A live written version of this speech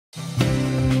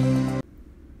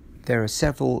There are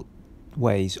several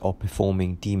ways of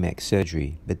performing DMEK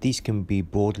surgery, but these can be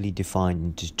broadly defined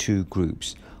into two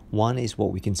groups. One is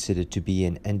what we consider to be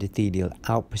an endothelial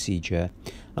out procedure.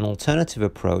 An alternative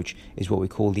approach is what we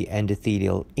call the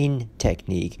endothelial in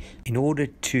technique. In order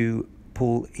to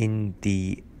pull in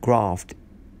the graft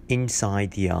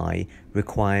inside the eye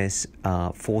requires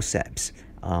forceps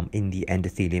in the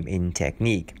endothelium in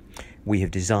technique. We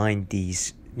have designed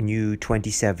these new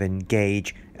 27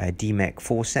 gauge DMEK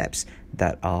forceps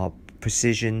that are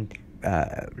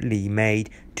precisionally made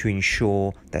to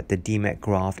ensure that the DMEK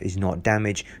graft is not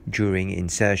damaged during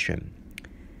insertion.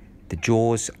 The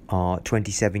jaws are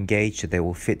 27 gauge, so they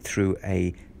will fit through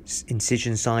a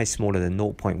incision size smaller than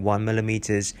 0.1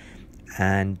 millimeters,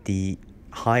 and the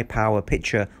high power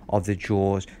picture of the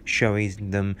jaws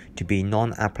showing them to be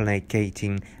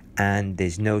non-applicating, and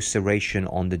there's no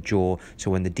serration on the jaw,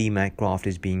 so when the DMEK graft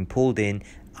is being pulled in,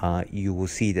 you will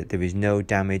see that there is no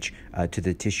damage to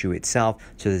the tissue itself,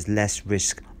 so there's less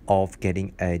risk of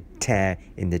getting a tear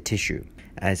in the tissue.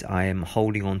 As I am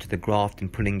holding onto the graft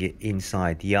and pulling it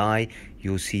inside the eye,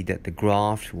 you'll see that the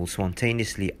graft will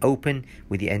spontaneously open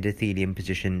with the endothelium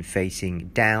position facing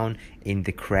down in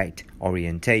the correct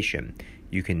orientation.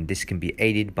 This can be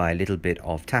aided by a little bit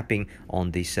of tapping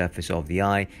on the surface of the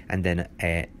eye, and then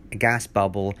a gas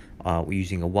bubble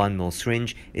using a 1 ml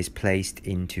syringe is placed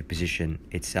into position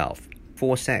itself.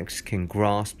 Forceps can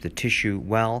grasp the tissue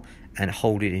well and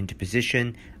hold it into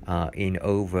position. In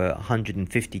over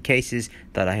 150 cases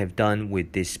that I have done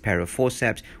with this pair of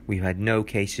forceps, we've had no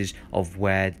cases of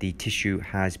where the tissue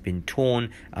has been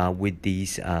torn with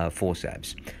these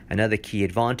forceps. Another key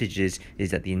advantage is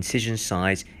that the incision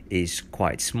size is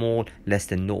quite small, less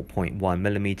than 0.1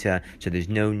 millimeter, so there's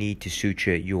no need to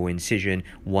suture your incision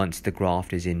once the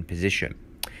graft is in position.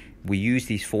 We use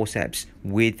these forceps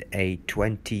with a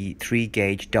 23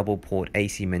 gauge double port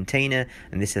AC maintainer,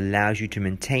 and this allows you to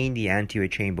maintain the anterior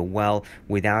chamber well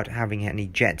without having any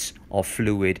jets of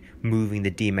fluid moving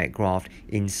the DMEK graft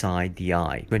inside the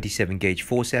eye. 27 gauge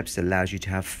forceps allows you to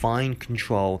have fine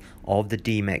control of the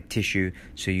DMEK tissue,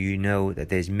 so you know that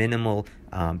there's minimal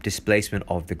displacement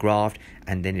of the graft,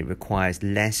 and then it requires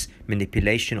less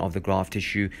manipulation of the graft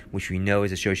tissue, which we know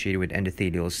is associated with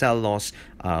endothelial cell loss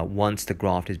once the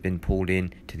graft has been pulled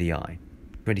in to the eye.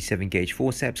 27 gauge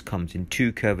forceps comes in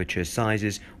two curvature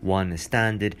sizes, one is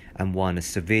standard and one is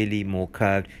severely more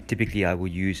curved. Typically I will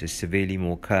use a severely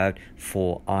more curved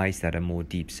for eyes that are more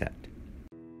deep set.